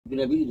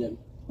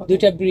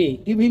দুইটা বিড়ি।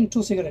 Give him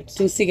 2 cigarettes.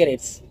 2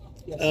 cigarettes.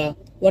 Yes.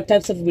 What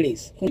types of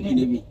bidis?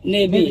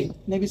 Navy.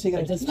 Navy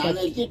cigarettes. Just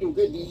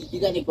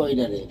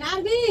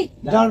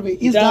Darby.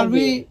 Is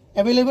Darby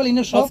available in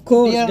your shop? of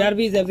course, dear,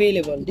 Darby is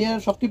available. dear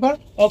shopkeeper?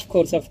 Of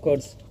course, of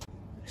course.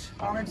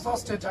 I'm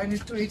exhausted. I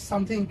need to eat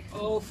something.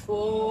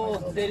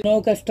 There is no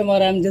customer.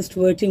 I'm just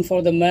waiting for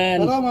the man.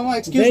 Hello, Mama.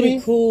 Excuse Very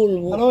me. cool.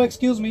 Hello,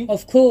 excuse me.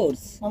 Of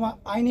course. Mama,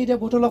 I need a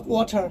bottle of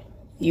water.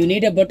 You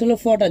need a bottle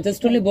of water.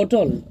 Just only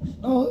bottle.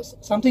 No,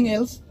 something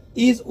else.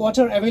 Is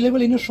water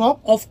available in your shop?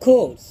 Of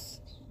course.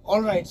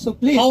 All right. So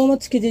please. How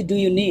much kg do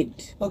you need?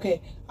 Okay.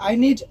 I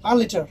need a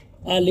liter.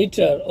 A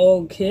liter.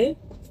 Okay.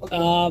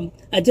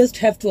 I just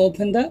have to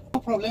open the. No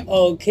problem.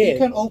 Okay. You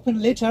can open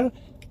later.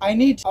 I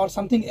need or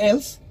something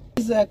else.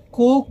 Is a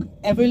Coke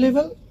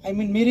available? I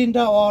mean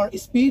Mirinda or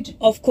Speed?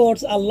 Of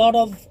course, a lot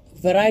of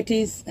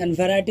varieties and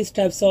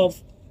types of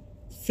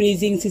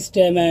freezing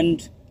system and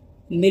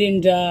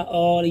Mirinda,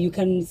 or you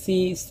can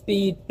see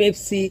Speed,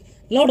 Pepsi.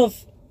 Lot of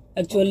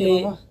actually.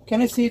 Okay, Mama.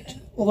 Can I see it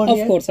over Of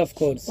here? course, of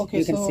course. Okay,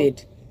 You can so see it.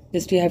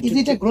 Just you have Is to.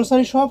 it a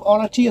grocery shop or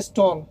a tea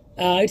stall?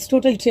 It's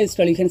total taste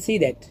stall. You can see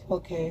that.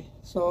 Okay.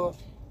 So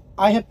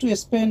I have to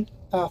spend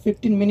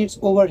 15 minutes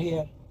over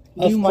here.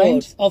 Do you mind?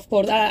 Course, of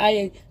course.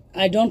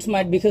 I don't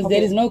mind because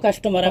there is no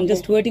customer. I'm Okay.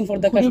 just waiting for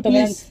the Could you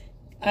customer. please-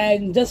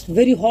 And just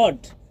very hot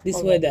this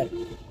All right. weather.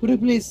 Could you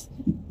please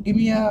give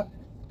me a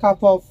cup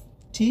of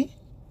tea?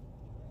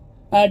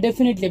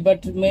 Definitely,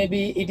 but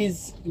maybe it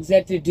is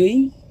exactly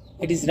doing.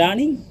 It is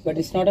running, but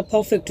it's not a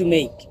perfect to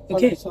make.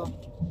 Okay. Alright,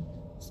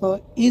 so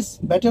is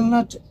betel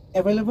nut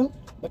available?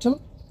 Betel?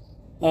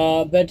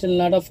 Betel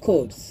nut, of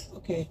course.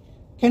 Okay.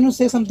 Can you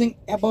say something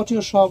about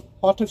your shop?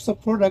 What types of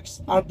products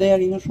are there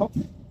in your shop?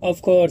 Of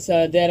course,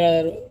 there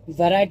are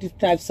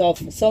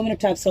so many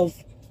types of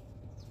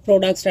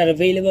products are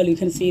available. You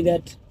can see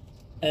that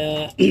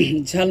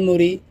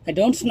jhalmuri. I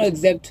don't know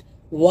exact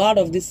word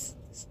of this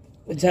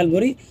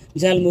jhalmuri.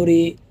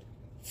 Jhalmuri,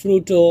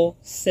 Fruto,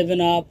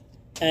 7-Up,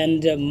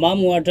 and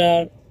mum water,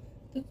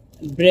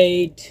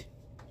 bread,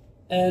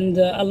 and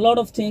a lot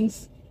of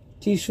things,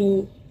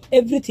 tissue,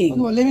 everything.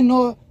 Okay, well, let me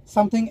know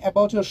something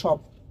about your shop.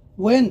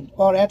 When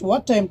or at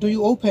what time do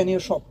you open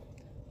your shop?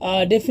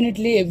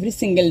 Definitely every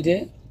single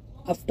day.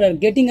 After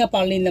getting up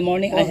early in the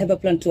morning, I have a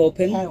plan to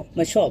open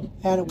my shop.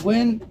 And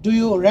when do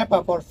you wrap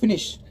up or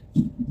finish?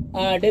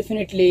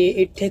 Definitely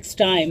it takes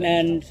time,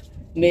 and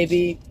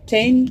maybe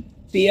 10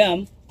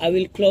 p.m. I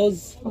will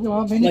close. Okay,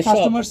 well, many my shop.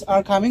 customers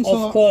are coming,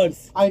 so Of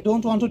course. I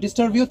don't want to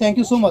disturb you. Thank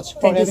you so much for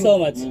Thank you having. so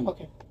much.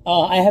 Okay.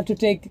 I have to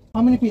take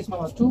How many pieces,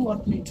 Mama? 2 or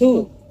 3?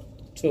 two.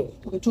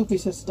 Okay, 2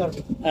 pieces,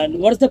 Darby. And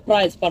what's the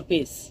price per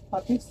piece?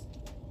 Per piece?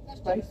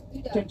 Price?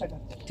 10 taka.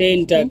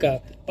 10 taka.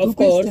 Of Two piece,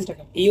 course, 10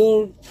 taka. your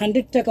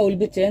 100 taka will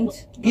be changed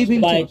Give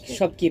him by change.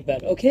 shopkeeper.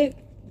 Okay.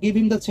 Give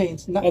him the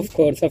change. Of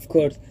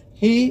course.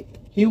 He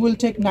will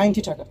take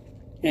 90 taka.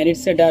 And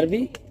it's a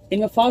derby. In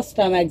my first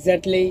time,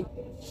 exactly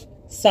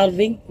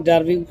serving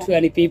derby to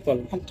any people.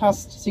 And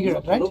toast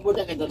cigarette, right?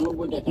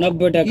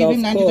 90 taka. Give him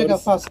Of 90 taka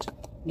course. first.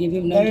 Give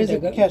him There 90 is a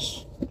taka.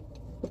 cash.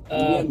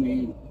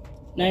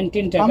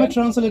 19 I'm a taka.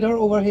 translator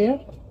over here.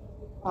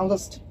 I'm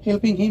just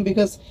helping him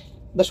because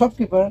the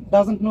shopkeeper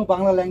doesn't know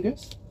Bangla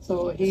language.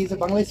 So he is a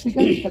Bangla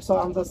speaker. So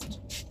I'm just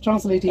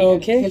translating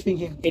Okay. and helping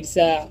him. It's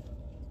a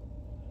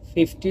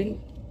 15.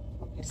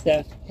 It's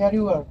a Here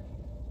you are.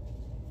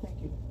 Thank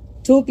you.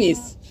 2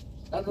 piece.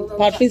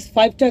 Per piece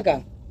 5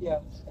 taka. Yeah.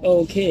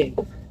 Okay.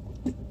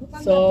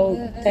 So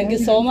thank you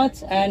so much,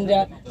 and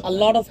a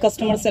lot of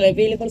customers are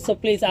available. So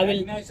please,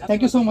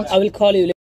 Thank you so much. I will call you.